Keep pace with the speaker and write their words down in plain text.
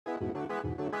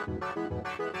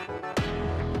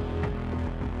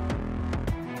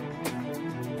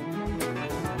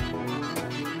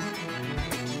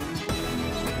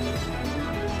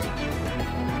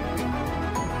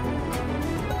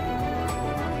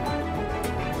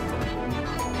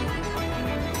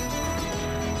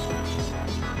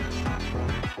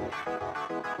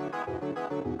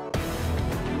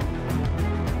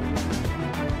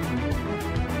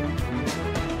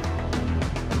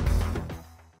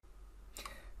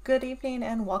Good evening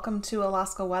and welcome to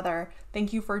Alaska Weather.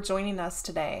 Thank you for joining us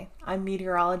today. I'm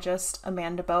meteorologist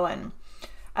Amanda Bowen.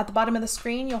 At the bottom of the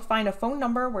screen, you'll find a phone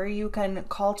number where you can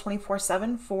call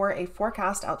 24/7 for a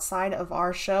forecast outside of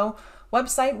our show.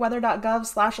 Website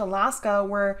weather.gov/Alaska,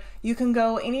 where you can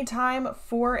go anytime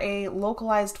for a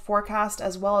localized forecast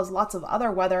as well as lots of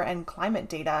other weather and climate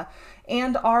data.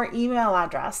 And our email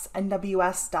address,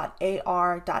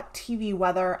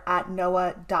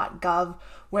 nws.ar.tvweather@noaa.gov,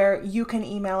 where you can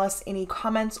email us any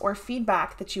comments or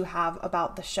feedback that you have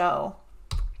about the show.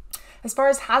 As far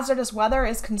as hazardous weather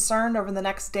is concerned over the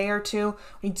next day or two,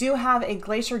 we do have a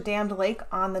glacier-dammed lake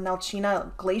on the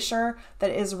Nelchina Glacier that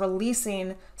is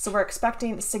releasing, so we're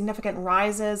expecting significant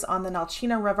rises on the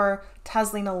Nelchina River,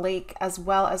 Teslina Lake, as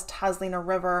well as Teslina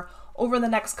River over the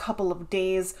next couple of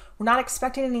days. We're not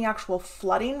expecting any actual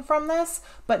flooding from this,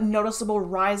 but noticeable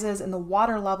rises in the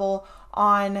water level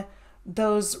on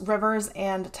those rivers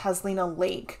and Teslina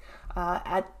Lake.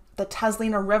 At the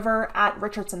Teslina River at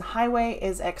Richardson Highway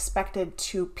is expected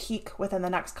to peak within the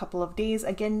next couple of days.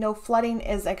 Again, no flooding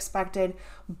is expected,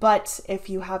 but if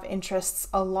you have interests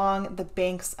along the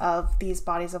banks of these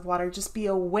bodies of water, just be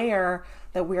aware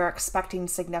that we are expecting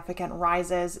significant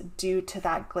rises due to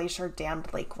that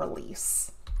glacier-dammed lake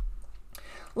release.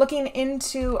 Looking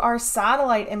into our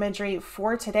satellite imagery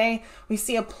for today, we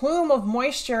see a plume of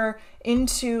moisture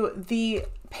into the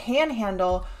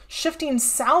Panhandle shifting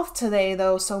south today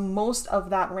though, so most of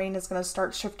that rain is going to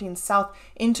start shifting south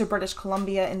into British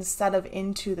Columbia instead of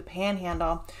into the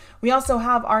Panhandle. We also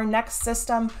have our next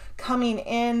system coming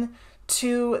in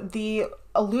to the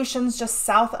Aleutians, just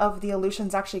south of the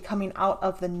Aleutians, actually coming out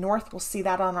of the north. We'll see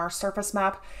that on our surface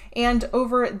map. And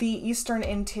over the eastern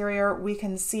interior, we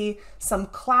can see some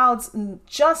clouds and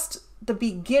just the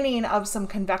beginning of some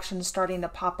convection starting to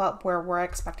pop up where we're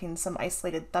expecting some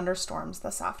isolated thunderstorms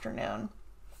this afternoon.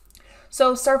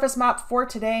 So surface map for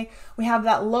today, we have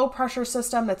that low pressure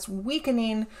system that's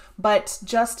weakening, but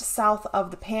just south of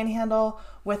the Panhandle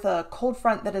with a cold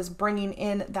front that is bringing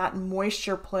in that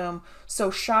moisture plume.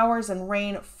 So showers and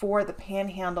rain for the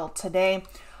Panhandle today.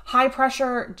 High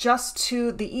pressure just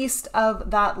to the east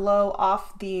of that low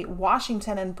off the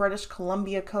Washington and British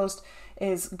Columbia coast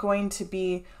is going to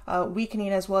be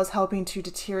weakening as well as helping to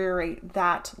deteriorate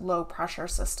that low pressure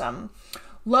system.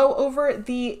 Low over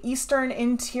the eastern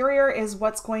interior is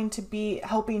what's going to be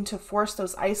helping to force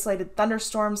those isolated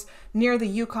thunderstorms near the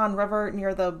Yukon River,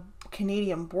 near the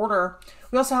Canadian border.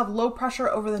 We also have low pressure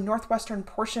over the northwestern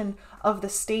portion of the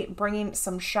state, bringing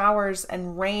some showers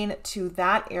and rain to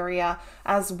that area,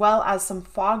 as well as some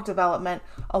fog development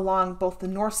along both the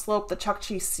North Slope, the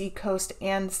Chukchi Sea Coast,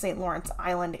 and St. Lawrence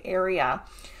Island area.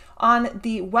 On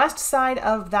the west side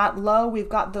of that low, we've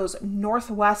got those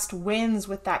northwest winds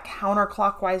with that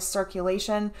counterclockwise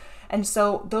circulation. And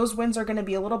so those winds are going to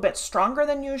be a little bit stronger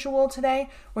than usual today,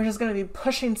 which is going to be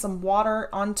pushing some water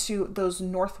onto those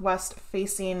northwest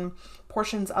facing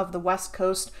portions of the west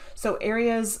coast. So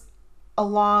areas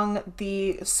along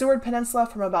the Seward Peninsula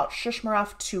from about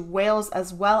Shishmaref to Wales,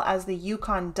 as well as the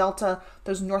Yukon Delta,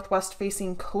 those northwest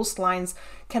facing coastlines,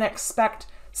 can expect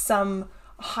some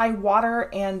high water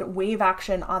and wave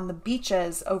action on the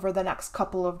beaches over the next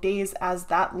couple of days as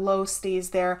that low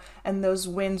stays there and those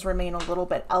winds remain a little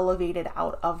bit elevated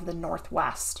out of the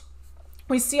northwest.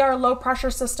 We see our low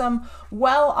pressure system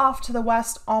well off to the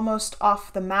west, almost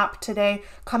off the map today,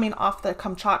 coming off the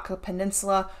Kamchatka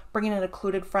Peninsula, bringing an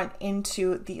occluded front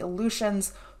into the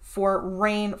Aleutians for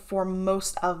rain for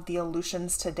most of the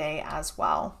Aleutians today as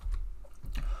well.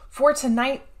 For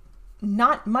tonight,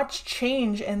 not much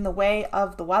change in the way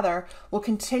of the weather. We'll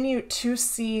continue to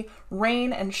see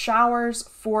rain and showers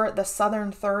for the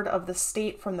southern third of the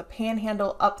state from the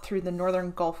Panhandle up through the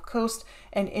northern Gulf Coast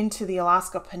and into the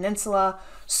Alaska Peninsula.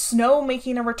 Snow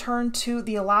making a return to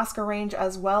the Alaska Range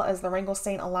as well as the Wrangell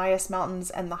St. Elias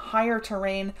Mountains and the higher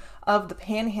terrain of the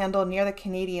Panhandle near the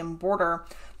Canadian border.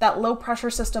 That low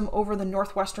pressure system over the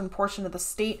northwestern portion of the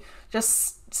state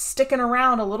just sticking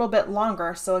around a little bit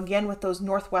longer. So again, with those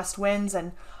northwest winds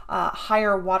and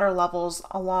higher water levels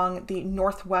along the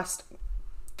northwest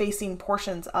facing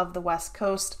portions of the west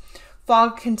coast.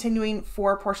 Fog continuing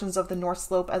for portions of the North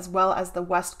Slope as well as the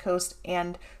West Coast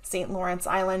and St. Lawrence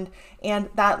Island. And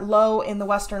that low in the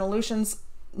Western Aleutians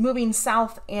moving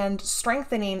south and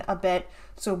strengthening a bit,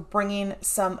 so bringing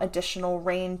some additional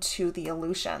rain to the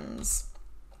Aleutians.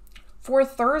 For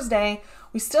Thursday,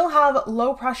 we still have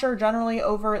low pressure generally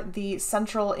over the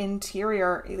central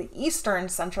interior, the eastern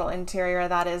central interior,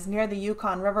 that is, near the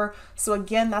Yukon River. So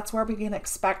again, that's where we can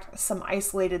expect some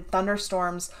isolated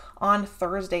thunderstorms on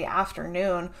Thursday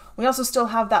afternoon. We also still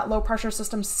have that low pressure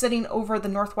system sitting over the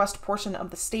northwest portion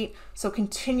of the state, so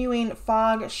continuing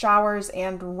fog, showers,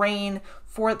 and rain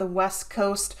for the West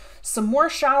Coast. Some more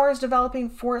showers developing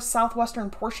for southwestern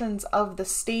portions of the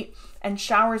state, and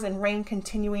showers and rain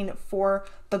continuing for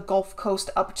the Gulf Coast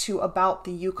up to about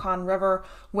the Yukon River,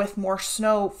 with more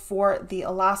snow for the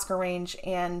Alaska Range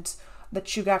and the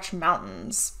Chugach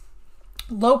Mountains.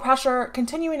 Low pressure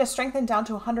continuing to strengthen down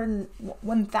to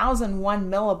 1,001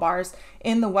 millibars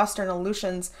in the western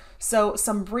Aleutians, so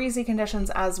some breezy conditions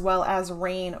as well as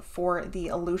rain for the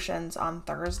Aleutians on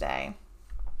Thursday.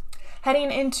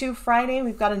 Heading into Friday,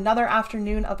 we've got another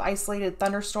afternoon of isolated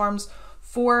thunderstorms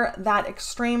for that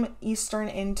extreme eastern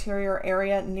interior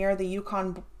area near the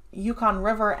Yukon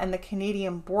River and the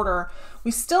Canadian border. We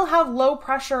still have low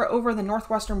pressure over the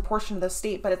northwestern portion of the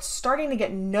state, but it's starting to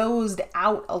get nosed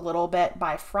out a little bit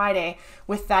by Friday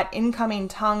with that incoming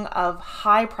tongue of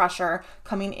high pressure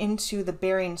coming into the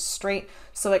Bering Strait.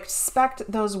 So expect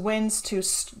those winds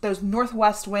those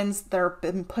northwest winds that have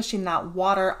been pushing that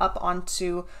water up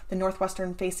onto the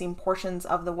northwestern facing portions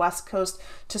of the West Coast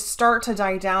to start to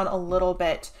die down a little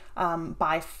bit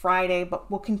by Friday,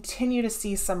 but we'll continue to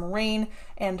see some rain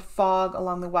and fog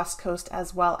along the West Coast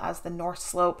as well as the North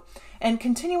Slope, and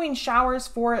continuing showers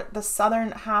for the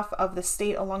southern half of the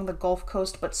state along the Gulf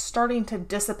Coast, but starting to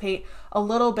dissipate a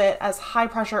little bit as high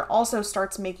pressure also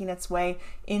starts making its way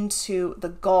into the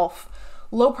Gulf.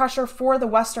 Low pressure for the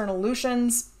western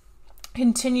Aleutians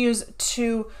continues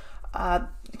to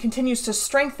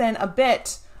strengthen a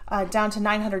bit down to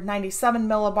 997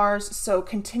 millibars, so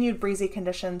continued breezy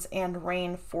conditions and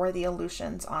rain for the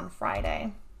Aleutians on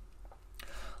Friday.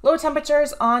 Low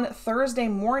temperatures on Thursday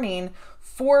morning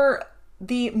for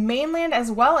the mainland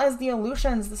as well as the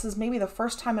Aleutians. This is maybe the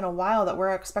first time in a while that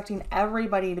we're expecting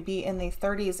everybody to be in the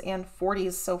 30s and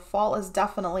 40s, so fall is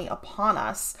definitely upon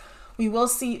us. We will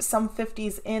see some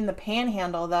 50s in the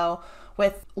Panhandle though,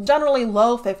 with generally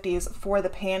low 50s for the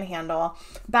Panhandle.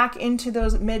 Back into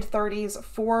those mid 30s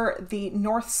for the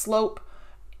North Slope,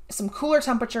 some cooler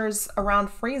temperatures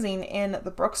around freezing in the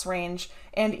Brooks Range,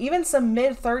 and even some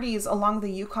mid 30s along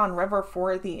the Yukon River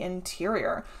for the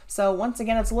interior. So once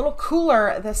again, it's a little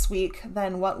cooler this week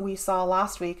than what we saw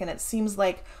last week, and it seems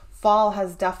like fall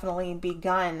has definitely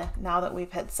begun now that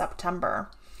we've hit September.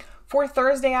 For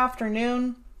Thursday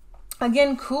afternoon,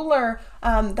 again, cooler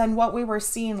than what we were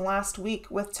seeing last week,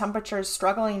 with temperatures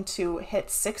struggling to hit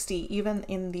 60 even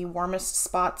in the warmest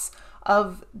spots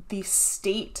of the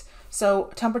state.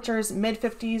 So temperatures mid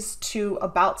 50s to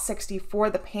about 60 for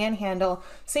the Panhandle.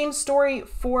 Same story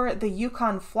for the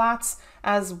Yukon Flats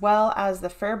as well as the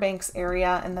Fairbanks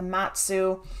area and the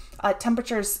Matsu.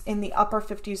 Temperatures in the upper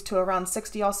 50s to around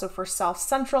 60 also for South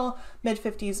Central, mid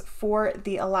 50s for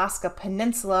the Alaska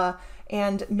Peninsula,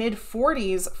 and mid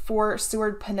 40s for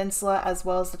Seward Peninsula as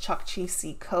well as the Chukchi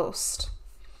Sea coast.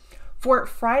 For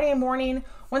Friday morning,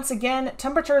 once again,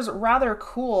 temperatures rather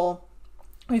cool.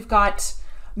 We've got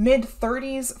mid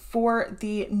 30s for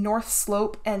the North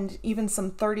Slope and even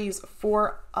some 30s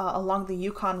for along the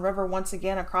Yukon River once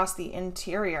again across the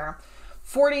interior.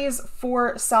 40s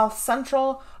for South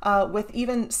Central, with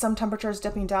even some temperatures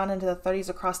dipping down into the 30s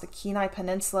across the Kenai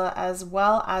Peninsula as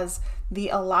well as the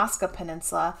Alaska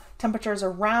Peninsula. Temperatures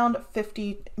around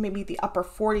 50, maybe the upper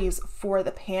 40s for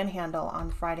the Panhandle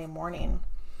on Friday morning.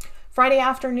 Friday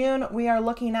afternoon, we are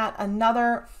looking at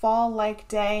another fall-like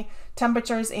day.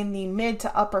 Temperatures in the mid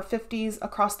to upper 50s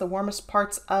across the warmest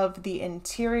parts of the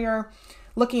interior.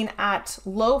 Looking at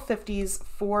low 50s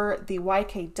for the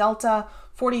YK Delta,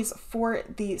 40s for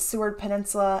the Seward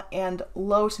Peninsula, and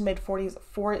low to mid 40s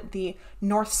for the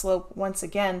North Slope once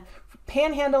again.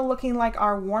 Panhandle looking like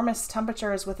our warmest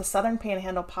temperatures, with the southern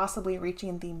Panhandle possibly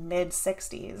reaching the mid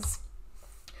 60s.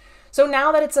 So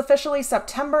now that it's officially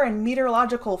September and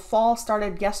meteorological fall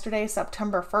started yesterday,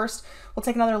 September 1st, we'll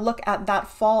take another look at that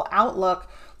fall outlook,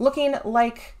 looking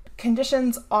like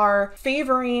conditions are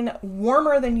favoring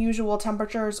warmer than usual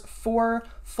temperatures for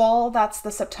fall. That's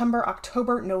the September,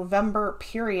 October, November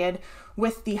period,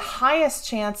 with the highest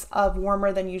chance of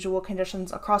warmer than usual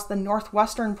conditions across the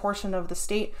northwestern portion of the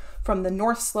state, from the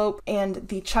North Slope and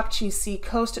the Chukchi Sea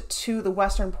coast to the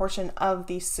western portion of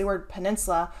the Seward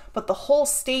Peninsula, but the whole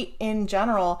state in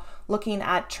general looking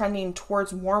at trending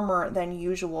towards warmer than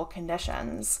usual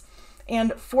conditions.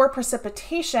 And for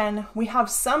precipitation, we have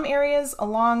some areas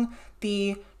along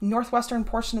the northwestern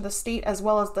portion of the state as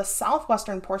well as the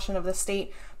southwestern portion of the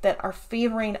state that are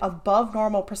favoring above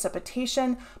normal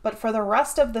precipitation, but for the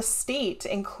rest of the state,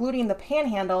 including the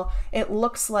Panhandle, it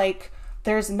looks like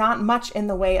there's not much in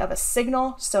the way of a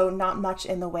signal, so not much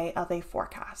in the way of a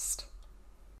forecast.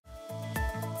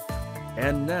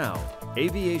 And now,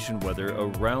 aviation weather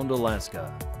around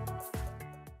Alaska.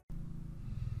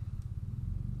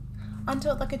 On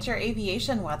to a look at your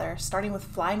aviation weather, starting with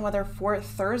flying weather for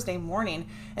Thursday morning.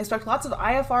 Expect lots of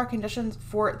IFR conditions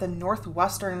for the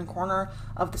northwestern corner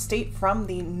of the state, from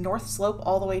the North Slope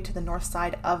all the way to the north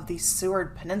side of the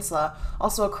Seward Peninsula.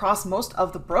 Also across most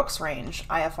of the Brooks Range,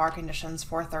 IFR conditions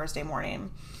for Thursday morning.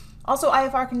 Also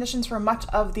IFR conditions for much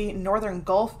of the northern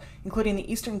Gulf, including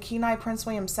the eastern Kenai, Prince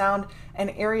William Sound, and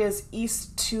areas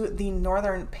east to the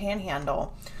northern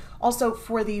Panhandle. Also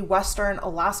for the western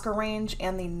Alaska Range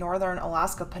and the northern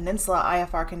Alaska Peninsula,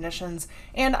 IFR conditions,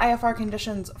 and IFR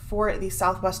conditions for the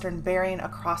southwestern Bering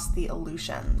across the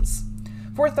Aleutians.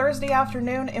 For Thursday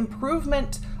afternoon,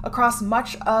 improvement across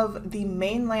much of the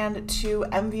mainland to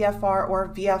MVFR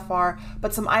or VFR,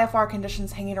 but some IFR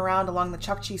conditions hanging around along the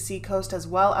Chukchi Sea coast as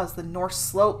well as the North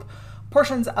Slope,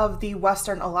 portions of the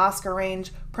western Alaska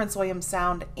Range, Prince William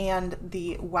Sound, and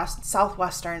the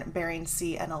southwestern Bering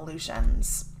Sea and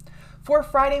Aleutians. For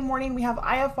Friday morning, we have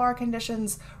IFR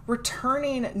conditions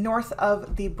returning north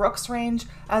of the Brooks Range,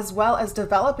 as well as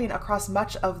developing across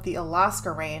much of the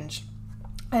Alaska Range,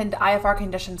 and IFR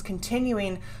conditions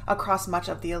continuing across much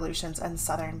of the Aleutians and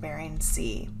southern Bering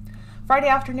Sea. Friday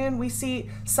afternoon, we see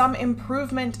some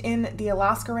improvement in the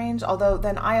Alaska Range, although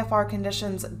then IFR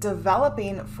conditions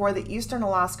developing for the eastern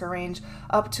Alaska Range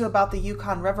up to about the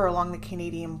Yukon River along the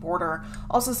Canadian border.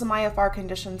 Also some IFR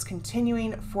conditions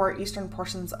continuing for eastern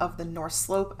portions of the North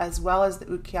Slope, as well as the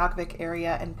Utqiagvik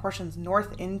area and portions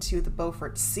north into the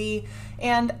Beaufort Sea.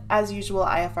 And as usual,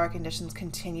 IFR conditions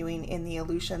continuing in the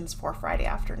Aleutians for Friday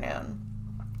afternoon.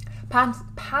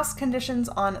 Pass conditions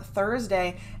on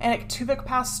Thursday, and AKwx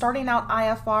Pass starting out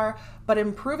IFR, but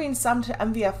improving some to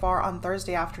MVFR on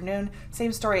Thursday afternoon.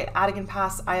 Same story at Adigan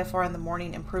Pass, IFR in the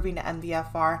morning, improving to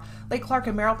MVFR. Lake Clark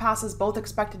and Merrill Passes both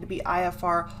expected to be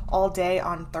IFR all day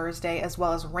on Thursday, as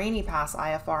well as Rainy Pass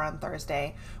IFR on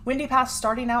Thursday. Windy Pass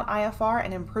starting out IFR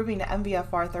and improving to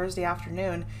MVFR Thursday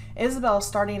afternoon. Isabel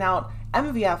starting out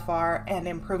MVFR and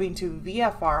improving to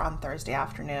VFR on Thursday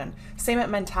afternoon. Same at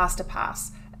Mentasta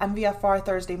Pass. MVFR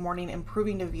Thursday morning,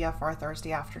 improving to VFR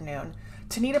Thursday afternoon.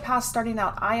 Tanita Pass starting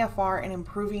out IFR and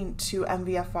improving to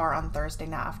MVFR on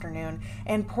Thursday afternoon.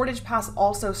 And Portage Pass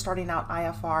also starting out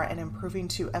IFR and improving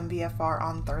to MVFR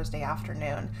on Thursday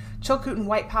afternoon. Chilkoot and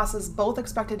White Passes both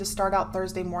expected to start out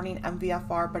Thursday morning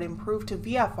MVFR but improve to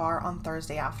VFR on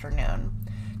Thursday afternoon.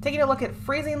 Taking a look at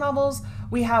freezing levels,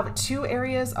 we have two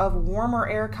areas of warmer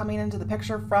air coming into the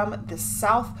picture from the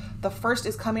south. The first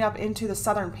is coming up into the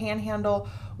southern Panhandle,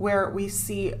 where we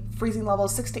see freezing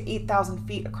levels 6,000 to 8,000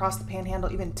 feet across the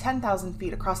Panhandle, even 10,000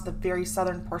 feet across the very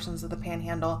southern portions of the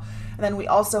Panhandle. And then we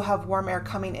also have warm air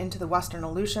coming into the western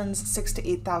Aleutians, 6,000 to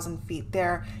 8,000 feet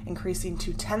there, increasing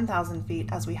to 10,000 feet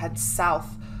as we head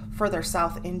south, further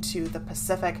south into the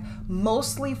Pacific,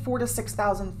 mostly 4,000 to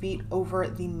 6,000 feet over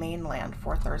the mainland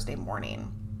for Thursday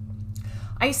morning.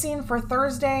 Icing for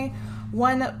Thursday,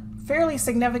 one fairly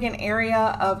significant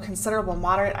area of considerable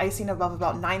moderate icing above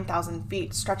about 9,000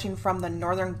 feet, stretching from the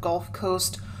northern Gulf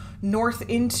Coast north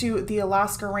into the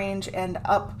Alaska Range and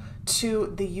up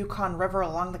to the Yukon River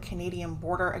along the Canadian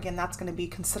border. Again, that's going to be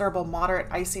considerable moderate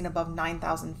icing above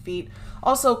 9,000 feet.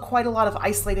 Also, quite a lot of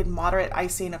isolated moderate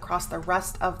icing across the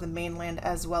rest of the mainland,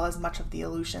 as well as much of the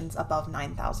Aleutians above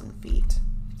 9,000 feet.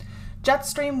 Jet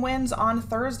stream winds on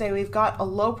Thursday. We've got a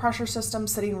low pressure system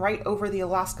sitting right over the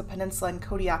Alaska Peninsula and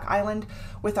Kodiak Island,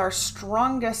 with our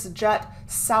strongest jet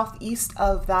southeast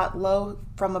of that low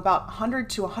from about 100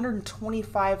 to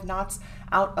 125 knots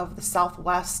out of the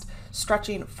southwest,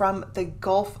 stretching from the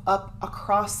Gulf up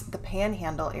across the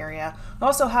Panhandle area. We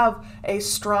also have a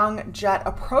strong jet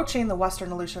approaching the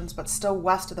western Aleutians, but still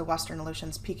west of the western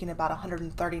Aleutians, peaking about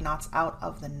 130 knots out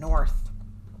of the north.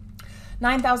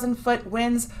 9,000 foot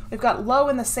winds. We've got low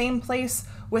in the same place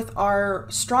with our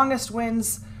strongest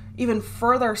winds Even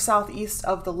further southeast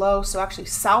of the low, so actually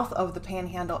south of the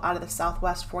Panhandle out of the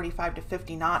southwest, 45 to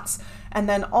 50 knots. And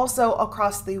then also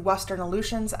across the western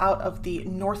Aleutians out of the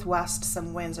northwest,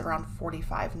 some winds around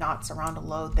 45 knots around a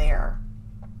low there.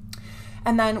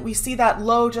 And then we see that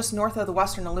low just north of the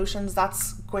western Aleutians.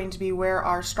 That's going to be where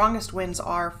our strongest winds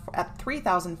are at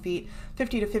 3,000 feet,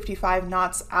 50 to 55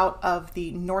 knots out of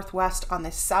the northwest on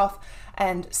the south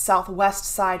and southwest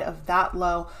side of that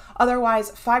low. Otherwise,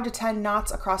 5 to 10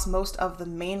 knots across most of the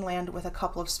mainland with a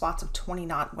couple of spots of 20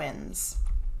 knot winds.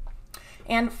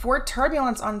 And for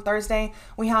turbulence on Thursday,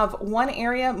 we have one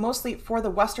area, mostly for the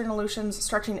western Aleutians,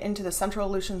 stretching into the central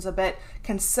Aleutians a bit,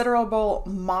 considerable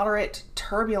moderate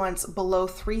turbulence below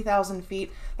 3,000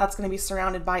 feet. That's going to be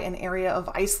surrounded by an area of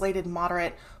isolated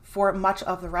moderate for much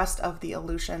of the rest of the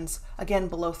Aleutians, again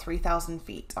below 3,000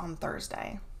 feet on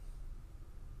Thursday.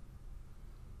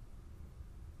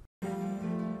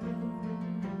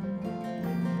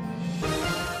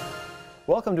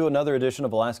 Welcome to another edition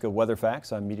of Alaska Weather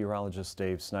Facts. I'm meteorologist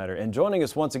Dave Snider, and joining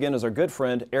us once again is our good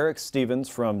friend Eric Stevens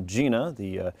from GINA,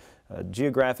 the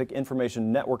Geographic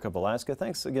Information Network of Alaska.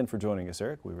 Thanks again for joining us,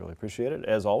 Eric. We really appreciate it,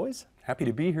 as always. Happy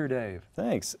to be here, Dave.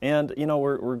 Thanks. And, you know,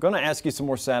 we're going to ask you some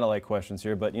more satellite questions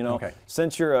here, but, you know, okay,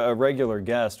 since you're a regular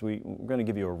guest, we're going to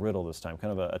give you a riddle this time,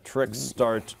 kind of a trick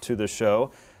start to the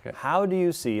show. Okay. How do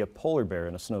you see a polar bear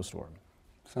in a snowstorm?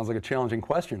 Sounds like a challenging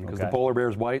question because Okay. the polar bear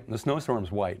is white and the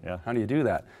snowstorm's white. Yeah. How do you do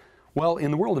that? Well,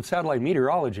 in the world of satellite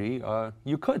meteorology,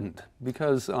 you couldn't,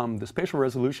 because the spatial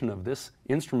resolution of this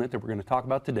instrument that we're going to talk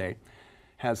about today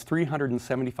has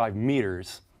 375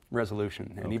 meters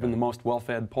resolution, and Okay. even the most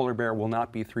well-fed polar bear will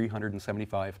not be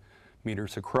 375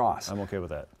 meters across. I'm okay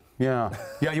with that. Yeah,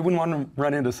 yeah, you wouldn't want to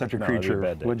run into such a No, it'd be a creature,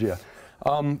 bad day. would you?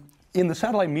 In the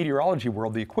satellite meteorology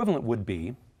world, the equivalent would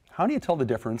be, how do you tell the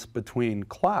difference between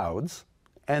clouds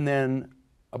and then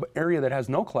an area that has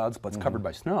no clouds but's covered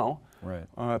by snow, Right.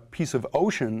 a piece of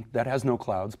ocean that has no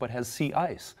clouds but has sea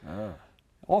ice? Ah.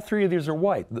 All three of these are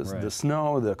white. The Right.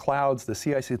 snow, the clouds, the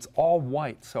sea ice, it's all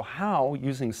white. So how,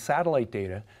 using satellite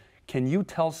data, can you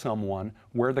tell someone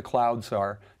where the clouds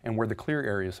are and where the clear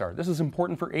areas are? This is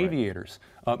important for aviators.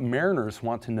 Mariners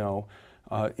want to know,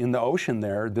 in the ocean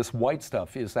there, this white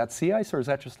stuff, is that sea ice or is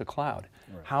that just a cloud?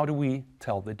 Right. How do we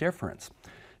tell the difference?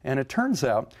 And it turns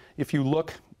out, if you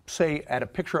look, say, at a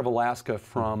picture of Alaska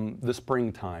from the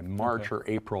springtime, March or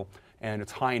April, and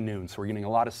it's high noon, so we're getting a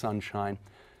lot of sunshine.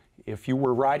 If you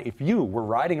were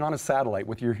riding on a satellite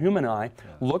with your human eye,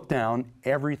 look down,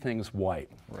 everything's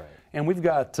white. Right. And we've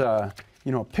got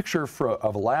you know, a picture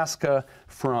of Alaska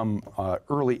from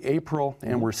early April,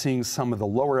 and we're seeing some of the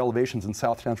lower elevations in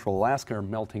south central Alaska are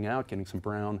melting out, getting some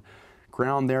brown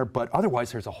ground there, but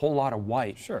otherwise there's a whole lot of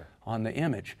white Sure. on the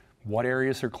image. What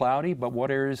areas are cloudy, but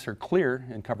what areas are clear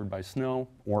and covered by snow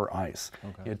or ice?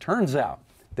 Okay. It turns out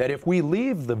that if we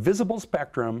leave the visible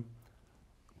spectrum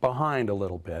behind a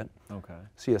little bit, Okay.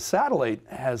 see, a satellite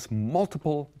has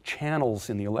multiple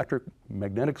channels in the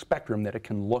electromagnetic spectrum that it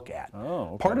can look at.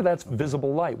 Oh, okay. Part of that's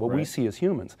visible light, what we Right. see as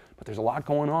humans, but there's a lot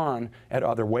going on at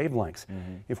other wavelengths.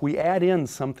 If we add in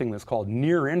something that's called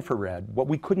near infrared, what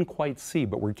we couldn't quite see,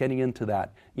 but we're getting into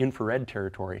that infrared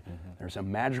territory, there's a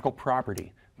magical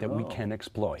property that we can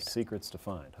exploit. Secrets to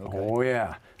find. Okay. Oh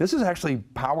yeah, this is actually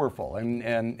powerful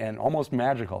and almost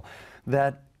magical,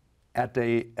 that at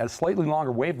a slightly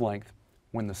longer wavelength,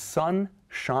 when the sun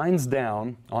shines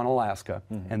down on Alaska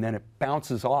and then it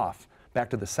bounces off back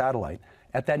to the satellite,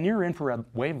 at that near infrared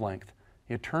wavelength,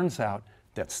 it turns out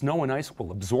that snow and ice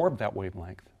will absorb that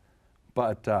wavelength,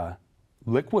 but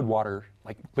liquid water,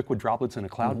 like liquid droplets in a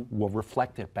cloud, will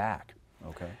reflect it back.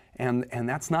 Okay. And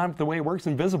that's not the way it works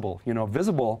in visible. You know,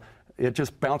 visible, it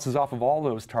just bounces off of all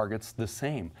those targets the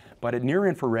same. But at near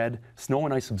infrared, snow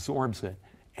and ice absorbs it,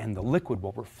 and the liquid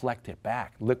will reflect it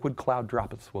back. Liquid cloud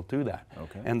droplets will do that.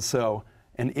 Okay. And so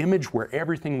an image where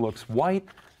everything looks white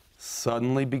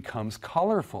suddenly becomes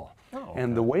colorful. Oh,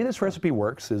 And the way this recipe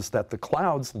works is that the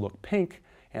clouds look pink,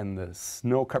 and the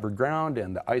snow-covered ground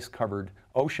and the ice-covered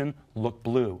ocean look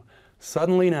blue.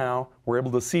 Suddenly now, we're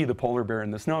able to see the polar bear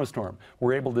in the snowstorm.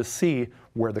 We're able to see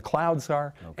where the clouds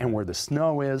are and where the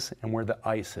snow is and where the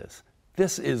ice is.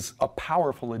 This is a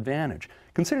powerful advantage.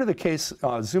 Consider the case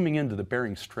zooming into the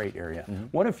Bering Strait area.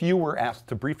 What if you were asked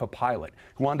to brief a pilot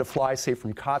who wanted to fly, say,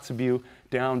 from Kotzebue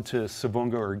down to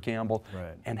Savunga or Gamble,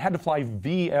 Right. and had to fly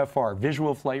VFR,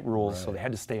 visual flight rules, so they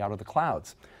had to stay out of the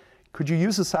clouds? Could you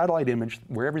use a satellite image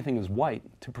where everything is white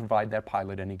to provide that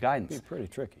pilot any guidance? Be pretty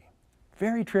tricky.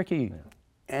 Very tricky.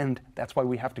 And that's why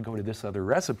we have to go to this other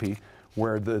recipe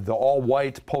where the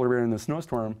all-white polar bear in the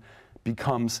snowstorm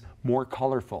becomes more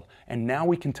colorful. And now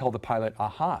we can tell the pilot,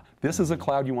 aha, this is a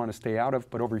cloud you want to stay out of,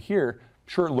 but over here,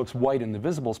 sure, it looks white in the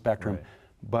visible spectrum,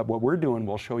 but what we're doing,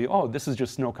 we'll show you, oh, this is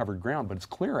just snow-covered ground, but it's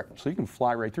clear, so you can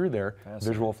fly right through there.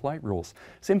 Visual flight rules.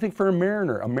 Same thing for a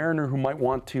mariner who might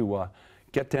want to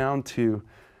get down to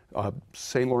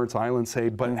St. Lawrence Island, say,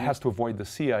 but has to avoid the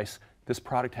sea ice. This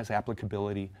product has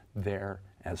applicability there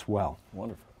as well.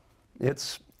 Wonderful.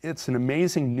 It's an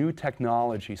amazing new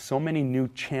technology, so many new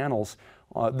channels.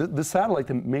 The satellite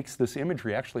that makes this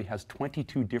imagery actually has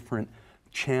 22 different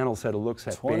channels that it looks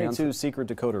at. 22 secret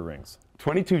decoder rings.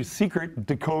 22 secret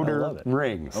decoder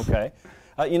rings. Okay.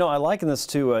 You know, I liken this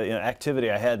to an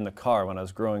activity I had in the car when I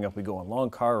was growing up. We go on long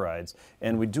car rides,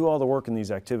 and we do all the work in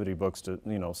these activity books to,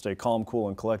 you know, stay calm, cool,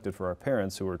 and collected for our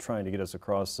parents who are trying to get us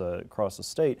across the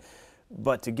state.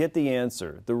 But to get the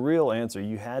answer, the real answer,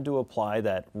 you had to apply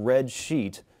that red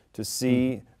sheet to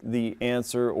see the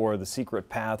answer or the secret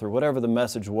path or whatever the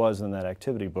message was in that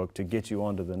activity book to get you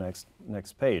onto the next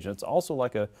page. And it's also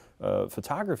like a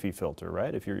photography filter,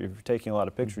 right? If you're taking a lot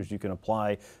of pictures, you can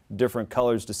apply different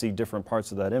colors to see different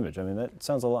parts of that image. I mean, that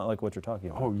sounds a lot like what you're talking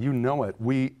about. Oh, you know it.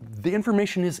 The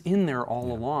information is in there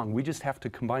all along. We just have to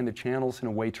combine the channels in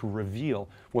a way to reveal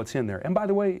what's in there. And by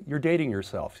the way, you're dating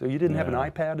yourself. So you didn't have an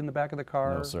iPad in the back of the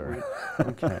car? No, sir.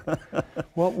 Okay.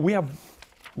 Well, we have...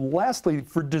 Lastly,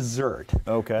 for dessert,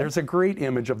 there's a great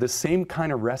image of the same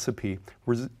kind of recipe.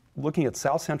 We're looking at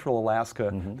South Central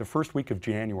Alaska the first week of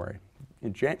January.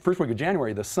 In first week of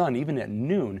January, the sun, even at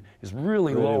noon, is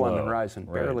really low on the horizon,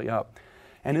 barely up.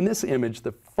 And in this image,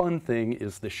 the fun thing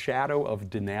is the shadow of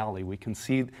Denali. We can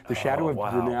see the shadow of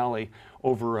Denali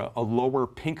over a lower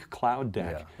pink cloud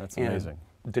deck. Yeah, that's amazing.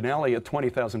 And Denali at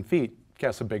 20,000 feet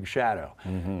casts a big shadow.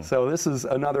 So this is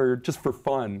another, just for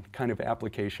fun, kind of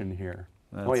application here.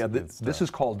 This is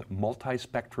called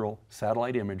multispectral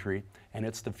satellite imagery, and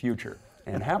it's the future.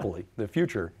 And happily, the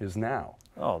future is now.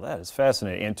 Oh, that is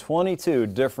fascinating. And 22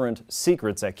 different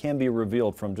secrets that can be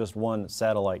revealed from just one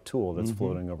satellite tool that's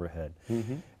floating overhead.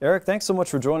 Eric, thanks so much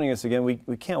for joining us again. We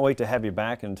can't wait to have you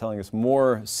back and telling us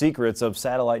more secrets of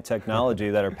satellite technology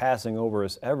that are passing over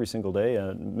us every single day,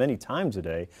 many times a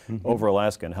day, over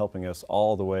Alaska and helping us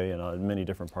all the way in many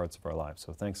different parts of our lives.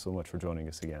 So thanks so much for joining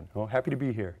us again. Well, happy to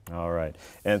be here. All right.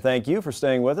 And thank you for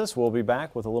staying with us. We'll be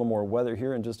back with a little more weather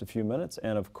here in just a few minutes.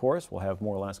 And of course, we'll have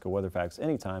more Alaska weather facts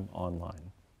anytime online.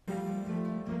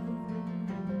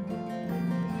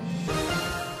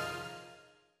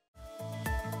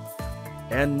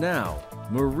 And now,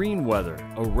 marine weather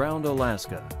around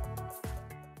Alaska.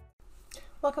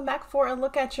 Welcome back for a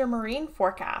look at your marine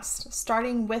forecast.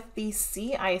 Starting with the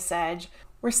sea ice edge,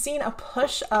 we're seeing a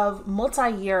push of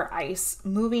multi-year ice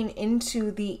moving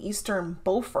into the eastern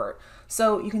Beaufort.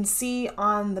 So you can see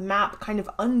on the map kind of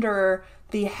under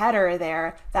the header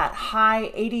there, that high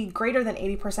greater than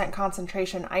 80%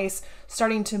 concentration ice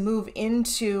starting to move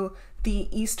into the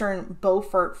eastern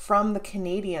Beaufort from the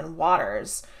Canadian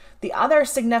waters. The other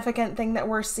significant thing that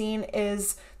we're seeing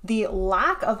is the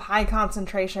lack of high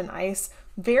concentration ice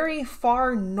very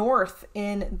far north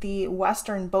in the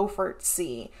western Beaufort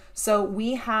Sea. So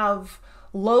we have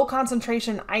low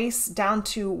concentration ice down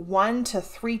to 1 to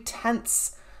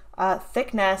 3/10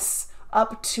 thickness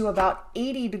up to about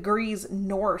 80 degrees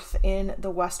north in the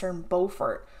western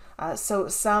Beaufort. So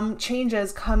some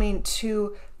changes coming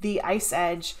to the ice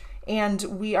edge, and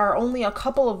we are only a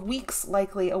couple of weeks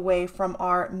likely away from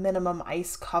our minimum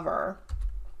ice cover.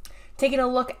 Taking a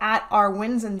look at our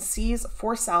winds and seas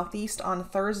for southeast on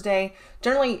Thursday,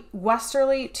 generally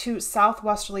westerly to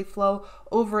southwesterly flow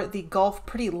over the Gulf,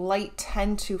 pretty light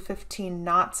 10 to 15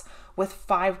 knots with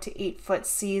 5 to 8 foot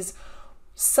seas.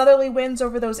 Southerly winds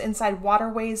over those inside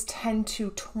waterways 10 to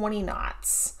 20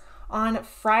 knots. On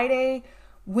Friday,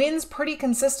 winds pretty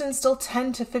consistent, still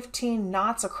 10 to 15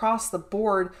 knots across the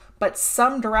board, but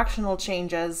some directional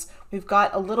changes. We've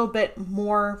got a little bit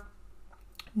more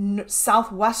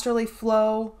southwesterly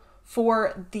flow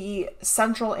for the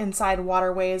central inside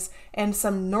waterways and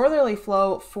some northerly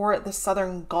flow for the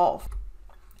southern Gulf.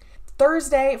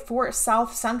 Thursday for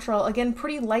south central, again,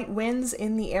 pretty light winds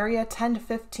in the area, 10 to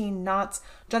 15 knots,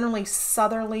 generally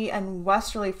southerly and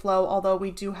westerly flow, although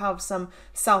we do have some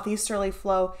southeasterly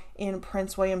flow in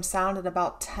Prince William Sound at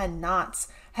about 10 knots.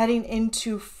 Heading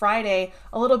into Friday,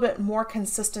 a little bit more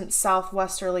consistent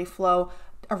southwesterly flow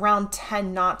around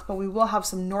 10 knots, but we will have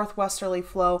some northwesterly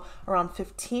flow around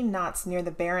 15 knots near the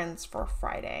Barrens for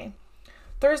Friday.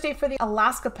 Thursday for the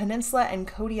Alaska Peninsula and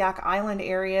Kodiak Island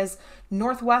areas,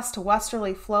 northwest to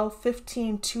westerly flow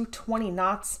 15 to 20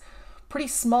 knots. Pretty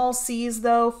small seas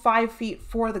though, 5 feet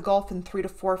for the Gulf and 3 to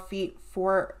 4 feet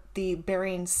for the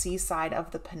Bering Sea side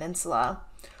of the peninsula.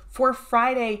 For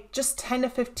Friday, just 10 to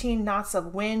 15 knots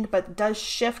of wind, but does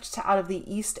shift to out of the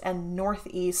east and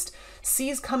northeast.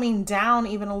 Seas coming down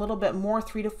even a little bit more,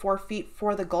 3 to 4 feet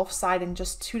for the Gulf side and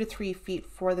just 2 to 3 feet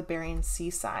for the Bering Sea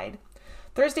side.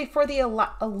 Thursday, for the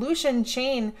Aleutian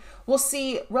chain, we'll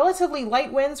see relatively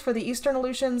light winds for the eastern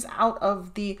Aleutians out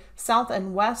of the south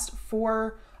and west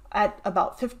at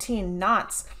about 15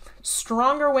 knots.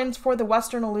 Stronger winds for the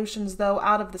western Aleutians, though,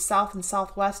 out of the south and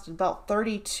southwest, about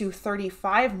 30 to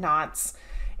 35 knots.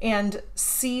 And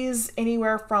seas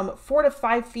anywhere from 4 to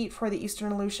 5 feet for the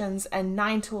eastern Aleutians and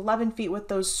 9 to 11 feet with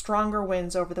those stronger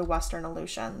winds over the western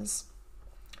Aleutians.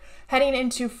 Heading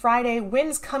into Friday,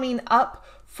 winds coming up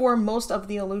for most of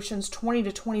the Aleutians, 20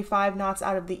 to 25 knots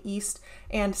out of the east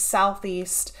and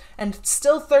southeast, and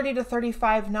still 30 to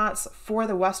 35 knots for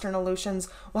the western Aleutians.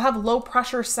 We'll have low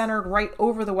pressure centered right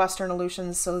over the western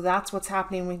Aleutians, so that's what's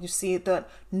happening when you see the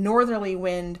northerly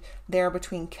wind there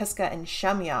between Kiska and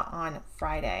Shemya on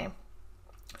Friday.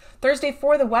 Thursday,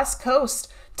 for the west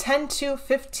coast, 10 to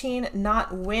 15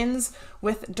 knot winds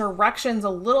with directions a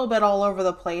little bit all over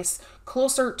the place.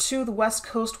 Closer to the west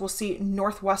coast, we'll see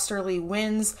northwesterly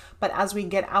winds, but as we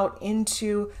get out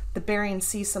into the Bering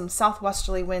Sea, some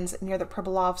southwesterly winds near the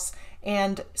Pribilofs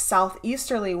and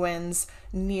southeasterly winds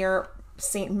near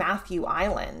St. Matthew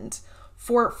Island.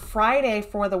 For Friday,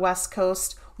 for the west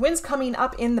coast, winds coming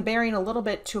up in the Bering a little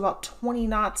bit to about 20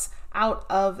 knots out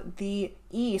of the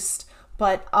east,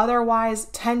 but otherwise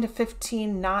 10 to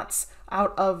 15 knots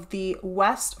out of the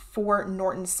west for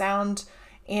Norton Sound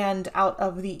and out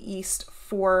of the east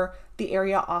for the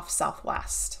area off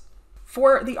Southwest.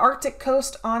 For the Arctic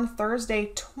coast on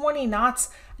Thursday, 20 knots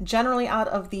generally out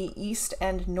of the east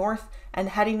and north, and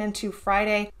heading into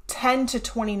Friday, 10 to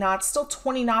 20 knots, still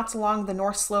 20 knots along the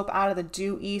north slope out of the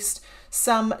due east,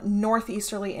 some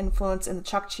northeasterly influence in the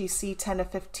Chukchi Sea, 10 to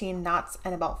 15 knots,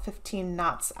 and about 15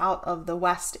 knots out of the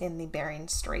west in the Bering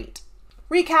Strait.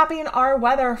 Recapping our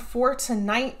weather for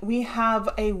tonight, we have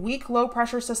a weak low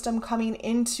pressure system coming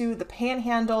into the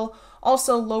Panhandle,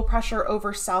 also low pressure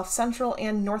over south central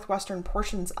and northwestern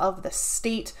portions of the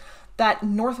state. That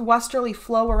northwesterly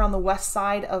flow around the west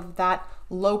side of that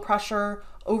low pressure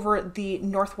over the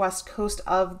northwest coast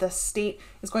of the state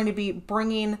is going to be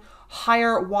bringing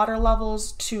higher water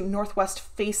levels to northwest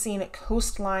facing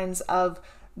coastlines of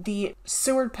the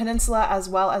Seward Peninsula as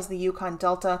well as the Yukon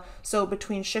Delta. So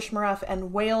between Shishmaref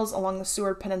and Wales along the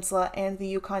Seward Peninsula and the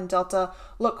Yukon Delta,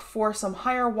 look for some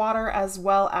higher water as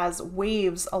well as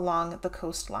waves along the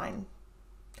coastline.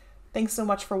 Thanks so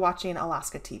much for watching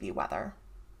Alaska TV Weather.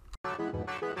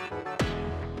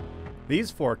 These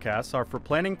forecasts are for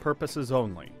planning purposes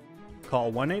only.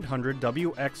 Call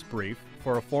 1-800-WX-BRIEF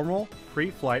for a formal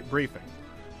pre-flight briefing.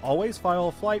 Always file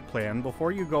a flight plan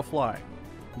before you go flying.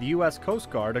 The U.S. Coast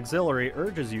Guard Auxiliary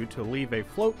urges you to leave a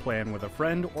float plan with a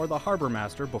friend or the harbor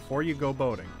master before you go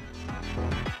boating.